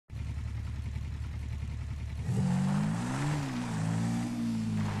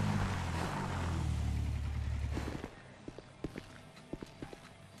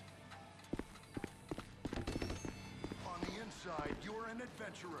an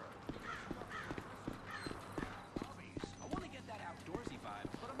adventurer. Hobbies. I want to get that outdoorsy vibe,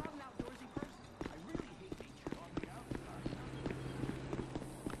 but I'm not an outdoorsy person. I really hate nature on the outside.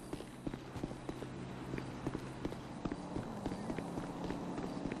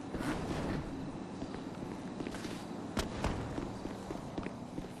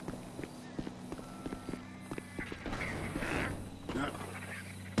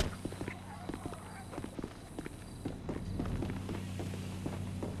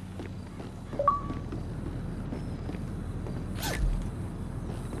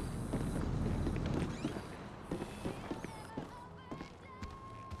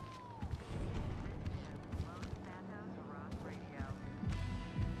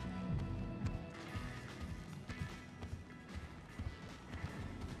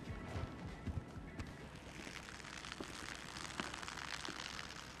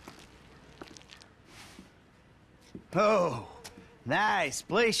 Oh, nice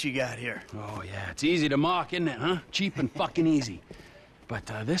place you got here. Oh, yeah. It's easy to mock, isn't it, huh? Cheap and fucking easy. But,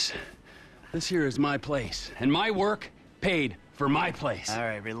 this here is my place. And my work paid for my place. All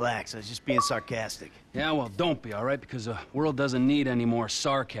right, relax. I was just being sarcastic. Yeah, well, don't be, all right? Because the world doesn't need any more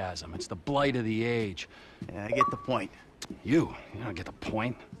sarcasm. It's the blight of the age. Yeah, I get the point. You don't get the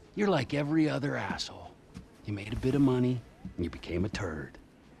point. You're like every other asshole. You made a bit of money, and you became a turd.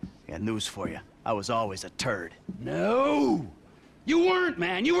 I got news for you. I was always a turd. No! You weren't,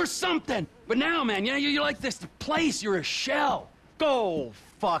 man. You were something. But now, man, you're like this place. You're a shell. Go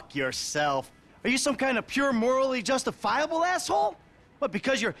fuck yourself. Are you some kind of pure morally justifiable asshole? What,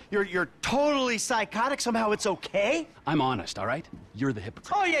 because you're totally psychotic, somehow it's okay? I'm honest, all right? You're the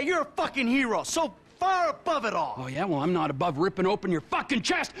hypocrite. Oh yeah, you're a fucking hero, so far above it all. Oh yeah? Well, I'm not above ripping open your fucking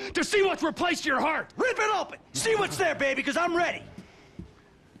chest to see what's replaced your heart. Rip it open! See what's there, baby, because I'm ready.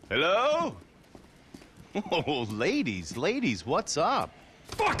 Hello? Oh, ladies, what's up?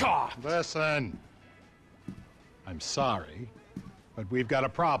 Fuck off! Listen. I'm sorry, but we've got a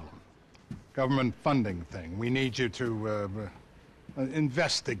problem. Government funding thing. We need you to,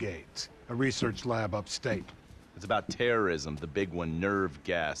 investigate a research lab upstate. It's about terrorism, the big one, nerve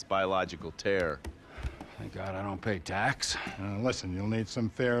gas, biological terror. Thank God I don't pay tax. Listen, you'll need some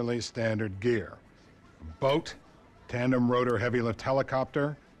fairly standard gear. A boat, tandem rotor heavy lift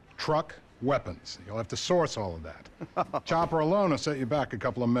helicopter, truck, weapons. You'll have to source all of that. Chopper alone will set you back a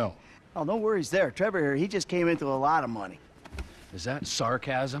couple of mil. Oh, no worries there. Trevor here, he just came into a lot of money. Is that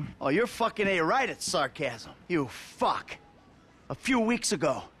sarcasm? Oh, you're fucking A-right at sarcasm. You fuck. A few weeks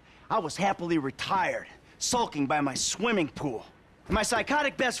ago, I was happily retired, sulking by my swimming pool. And my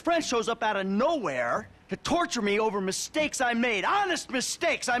psychotic best friend shows up out of nowhere to torture me over mistakes I made, honest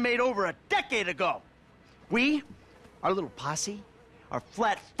mistakes I made over a decade ago. We, our little posse, are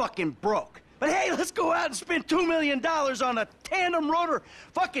flat fucking broke. But hey, let's go out and spend $2 million on a tandem rotor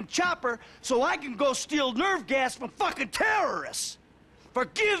fucking chopper so I can go steal nerve gas from fucking terrorists.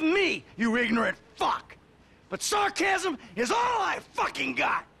 Forgive me, you ignorant fuck. But sarcasm is all I fucking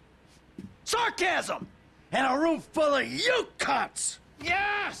got. Sarcasm! And a room full of you cunts!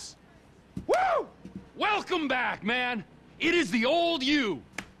 Yes! Woo! Welcome back, man. It is the old you.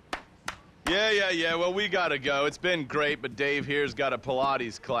 Yeah, well, we gotta go. It's been great, but Dave here's got a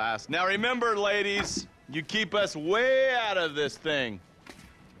Pilates class. Now remember, ladies, you keep us way out of this thing.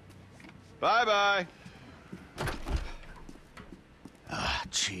 Bye-bye. Ah,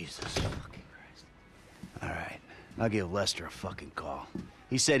 Jesus fucking Christ. All right, I'll give Lester a fucking call.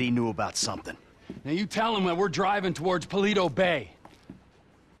 He said he knew about something. Now you tell him that we're driving towards Paleto Bay.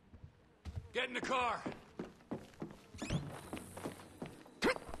 Get in the car.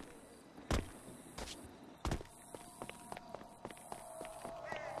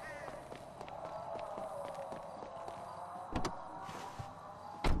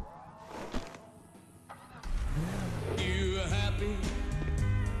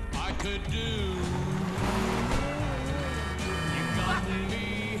 Could do. You got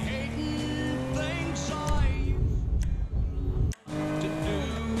me hating things I used to do.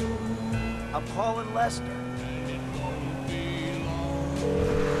 I'm calling Lester.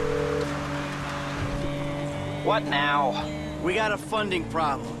 What now? We got a funding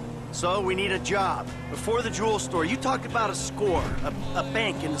problem, so we need a job. Before the jewel store, you talked about a score, a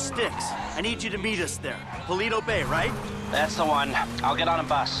bank in the sticks. I need you to meet us there. Paleto Bay, right? That's the one. I'll get on a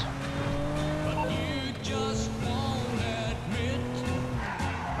bus.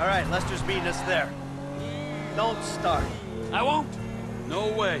 All right, Lester's meeting us there. Don't start. I won't. No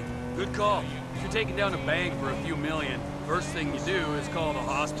way. Good call. If you're taking down a bank for a few million, first thing you do is call the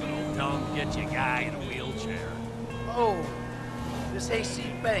hospital. Tell them to get you a guy in a wheelchair. Oh, this AC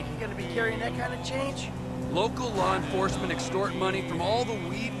bank, you gonna be carrying that kind of change? Local law enforcement extort money from all the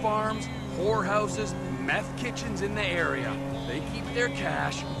weed farms, whorehouses, meth kitchens in the area. They keep their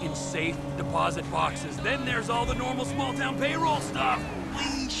cash in safe deposit boxes. Then there's all the normal small-town payroll stuff.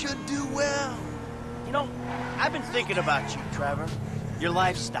 We should do well. You know, I've been thinking about you, Trevor. Your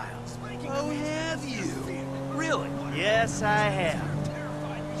lifestyle. Oh, have you? Really? Yes, I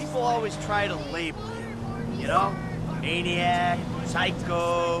have. People always try to label you. You know? Maniac,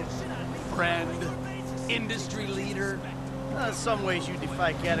 psycho, Friend, industry leader. in some ways you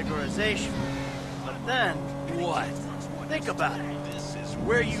defy categorization. But then, What? think about it.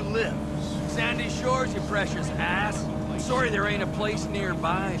 Where you live. Sandy Shores, you precious ass. I'm sorry there ain't a place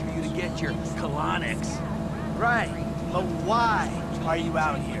nearby for you to get your colonics. Right. But why are you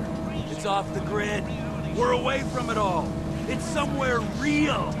out here? It's off the grid. We're away from it all. It's somewhere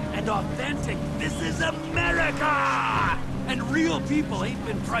real and authentic. This is America! And real people ain't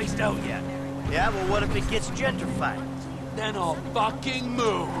been priced out yet. Yeah, well, what if it gets gentrified? Then I'll fucking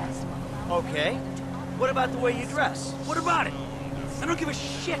move. Okay. What about the way you dress? What about it? I don't give a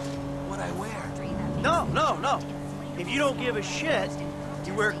shit what I wear. No. If you don't give a shit,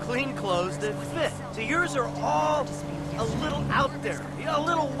 you wear clean clothes that fit. So yours are all a little out there, you know, a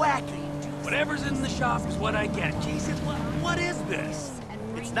little wacky. Whatever's in the shop is what I get. Jesus, what is this?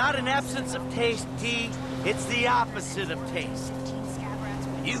 It's not an absence of taste, T. It's the opposite of taste.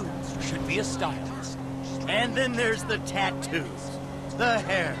 You should be a stylist. And then there's the tattoos, the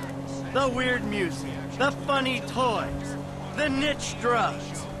hair, the weird music, the funny toys, the niche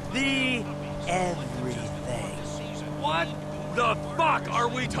drugs, the everything. What the fuck are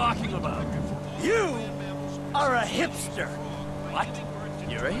we talking about? You are a hipster. What?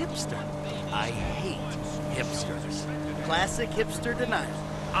 You're a hipster. I hate hipsters. Classic hipster denial.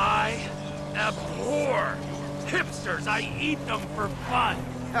 I abhor hipsters. I eat them for fun.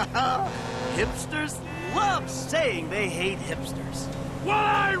 Hipsters love saying they hate hipsters. What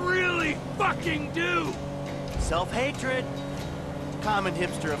I really fucking do. Self-hatred. Common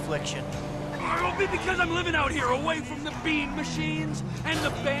hipster affliction. It'll be because I'm living out here away from the bean machines and the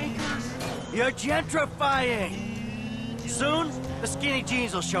bankers. You're gentrifying. Soon, the skinny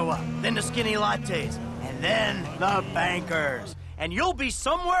jeans will show up, then the skinny lattes, and then the bankers. And you'll be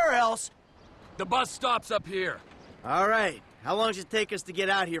somewhere else. The bus stops up here. All right. How long does it take us to get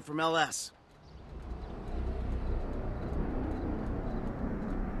out here from LS?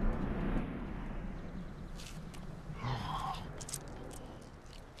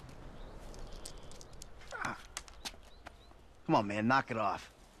 Come on, man, knock it off.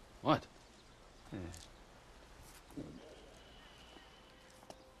 What?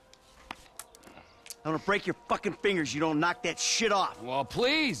 I'm gonna break your fucking fingers. You don't knock that shit off. Well,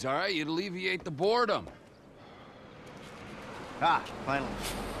 please, all right? You'd alleviate the boredom. Ah, finally.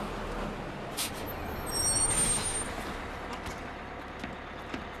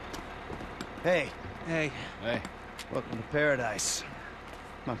 Hey. Hey, Hey. Welcome to paradise.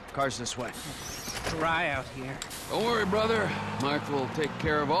 Come on, car's this way. dry out here. Don't worry, brother. Mark will take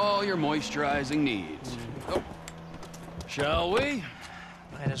care of all your moisturizing needs. Oh. Shall we?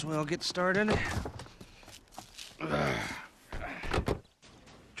 Might as well get started.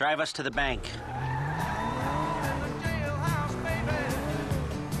 Drive us to the bank.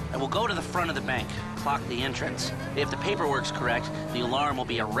 And we'll go to the front of the bank, clock the entrance. If the paperwork's correct, the alarm will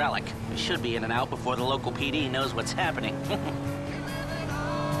be a relic. We should be in and out before the local PD knows what's happening.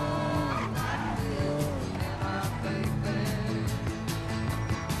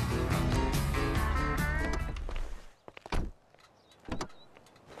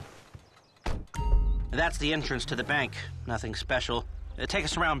 That's the entrance to the bank. Nothing special. Take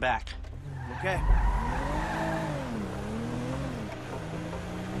us around back. Okay.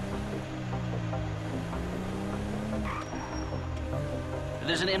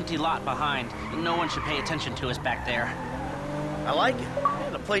 There's an empty lot behind. No one should pay attention to us back there. I like it. Yeah,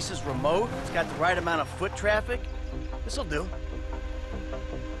 the place is remote. It's got the right amount of foot traffic. This'll do.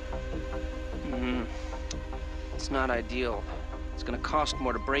 It's not ideal. It's gonna cost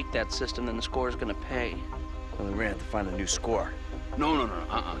more to break that system than the score's gonna pay. Well, we're gonna have to find a new score. No.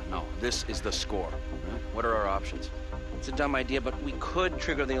 This is the score. What are our options? It's a dumb idea, but we could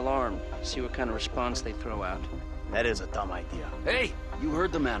trigger the alarm. See what kind of response they throw out. That is a dumb idea. Hey, you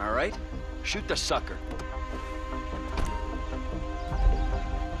heard the man, all right? Shoot the sucker.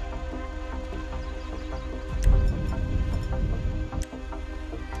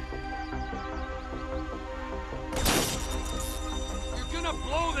 You're gonna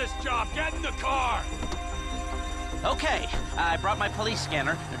blow this job. Get in the car. Okay, I brought my police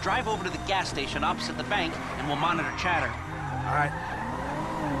scanner. Drive over to the gas station opposite the bank, and we'll monitor chatter. All right.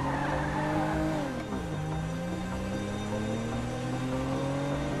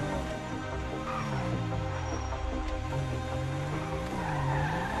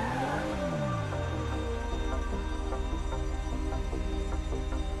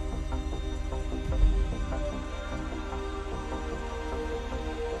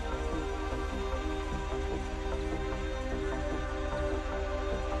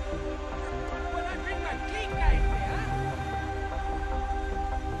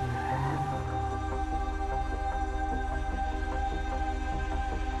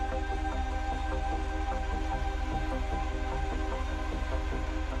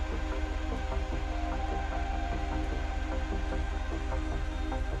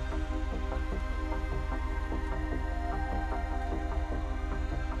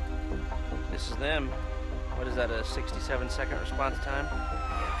 versus them. What is that, a 67-second response time?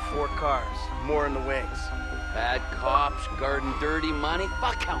 4 cars, more in the wings. Bad cops, guarding dirty money.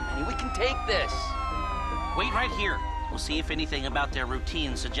 Fuck how many? We can take this. Wait right here. We'll see if anything about their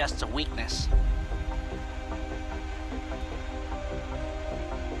routine suggests a weakness.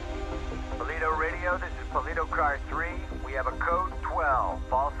 Paleto Radio, this is Paleto Car 3. We have a code 12,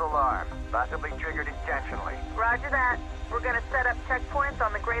 false alarm, possibly triggered intentionally. Roger that. We're gonna set up checkpoints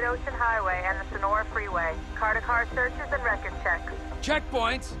on the Great Ocean Highway and the Sonora Freeway. Car-to-car searches and record checks.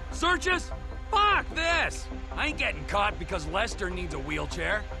 Checkpoints? Searches? Fuck this! I ain't getting caught because Lester needs a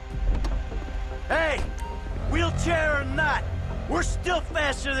wheelchair. Hey! Wheelchair or not, we're still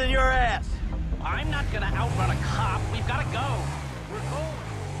faster than your ass! I'm not gonna outrun a cop. We've gotta go. We're going.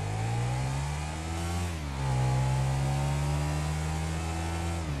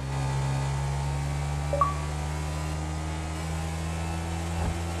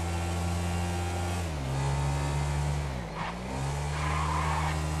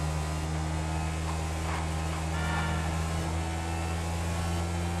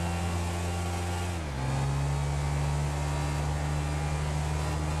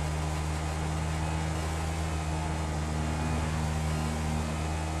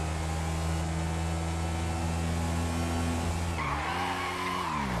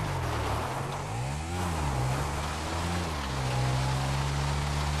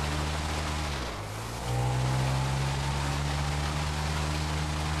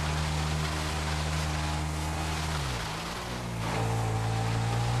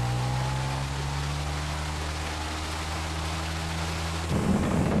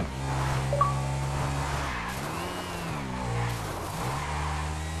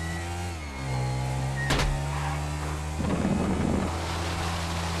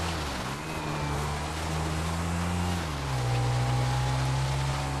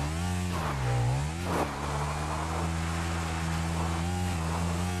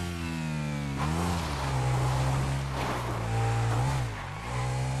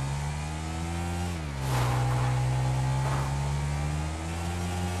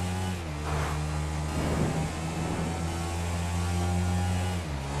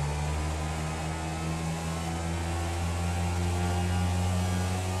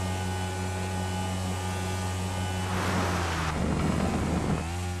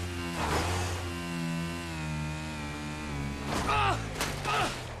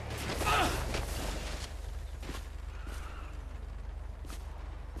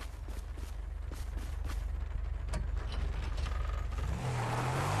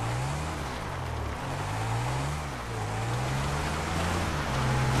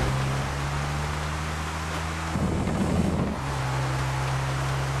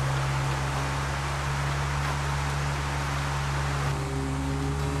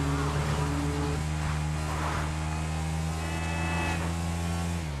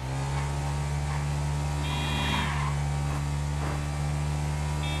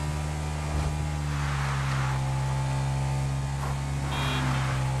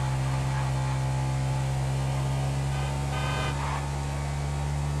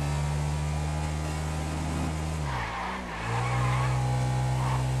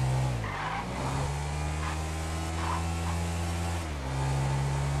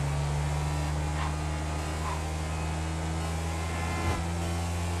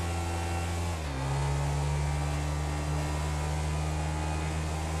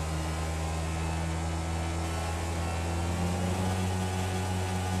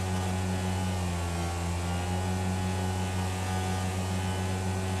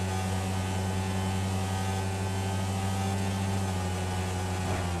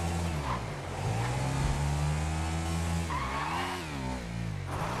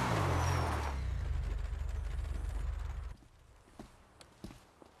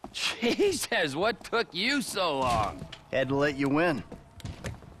 Jesus, what took you so long? Had to let you win.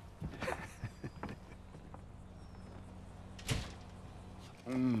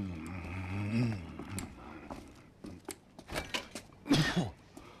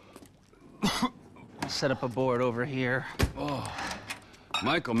 Set up a board over here.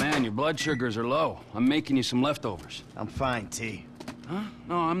 Michael, man, your blood sugars are low. I'm making you some leftovers. I'm fine, T. Huh?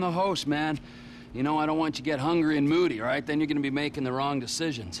 No, I'm the host, man. You know, I don't want you to get hungry and moody, all right? Then you're gonna be making the wrong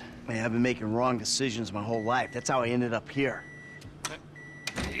decisions. Man, I've been making wrong decisions my whole life. That's how I ended up here.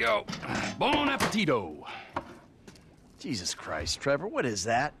 Here you go. Bon appetito. Jesus Christ, Trevor, what is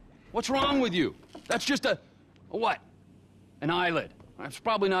that? What's wrong with you? That's just a what? An eyelid. It's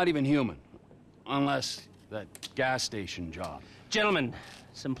probably not even human. Unless that gas station job. Gentlemen,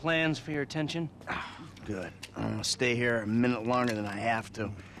 some plans for your attention? Good. I'm gonna stay here a minute longer than I have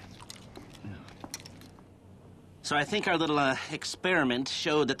to. So I think our little experiment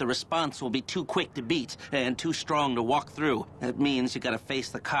showed that the response will be too quick to beat and too strong to walk through. That means you gotta face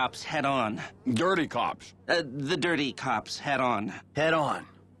the cops head on. Dirty cops. The dirty cops head on. Head on.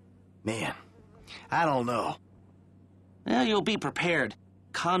 Man, I don't know. Well, you'll be prepared.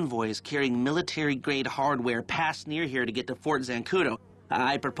 Convoys carrying military-grade hardware pass near here to get to Fort Zancudo.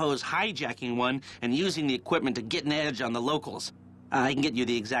 I propose hijacking one and using the equipment to get an edge on the locals. I can get you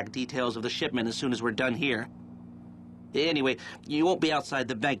the exact details of the shipment as soon as we're done here. Anyway, you won't be outside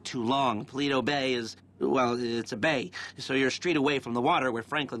the bank too long. Paleto Bay is, well, it's a bay, so you're a street away from the water where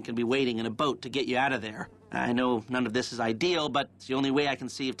Franklin can be waiting in a boat to get you out of there. I know none of this is ideal, but it's the only way I can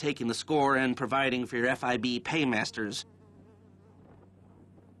see of taking the score and providing for your FIB paymasters.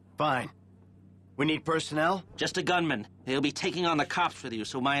 Fine. We need personnel? Just a gunman. He'll be taking on the cops with you,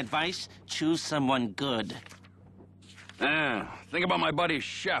 so my advice, choose someone good. Think about my buddy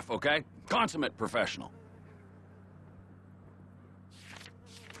Chef, okay? Consummate professional.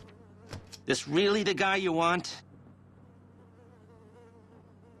 This really the guy you want?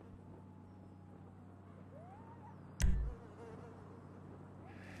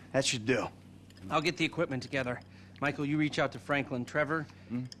 That should do. I'll get the equipment together. Michael, you reach out to Franklin. Trevor,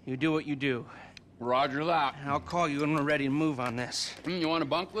 you do what you do. Roger that. I'll call you when we're ready to move on this. You want to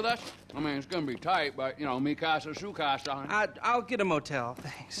bunk with us? I mean, it's gonna be tight, but, you know, mi casa, su casa. I'll get a motel,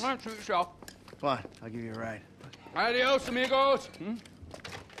 thanks. All right, suit yourself. Come on, I'll give you a ride. Adios, amigos.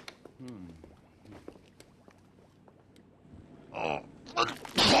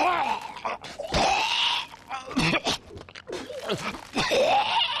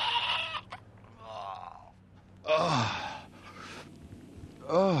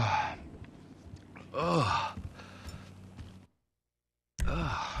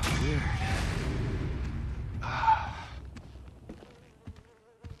 Weird.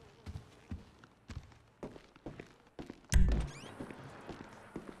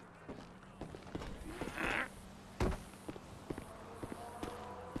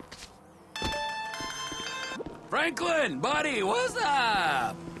 Franklin, buddy, what's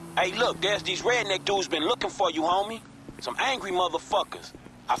up? Hey, look, there's these redneck dudes been looking for you, homie. Some angry motherfuckers.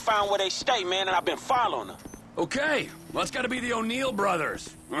 I found where they stay, man, and I've been following them. Okay, well, it's gotta be the O'Neill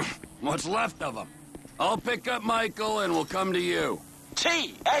brothers. What's left of them. I'll pick up Michael and we'll come to you.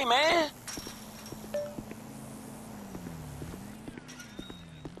 T, hey, man.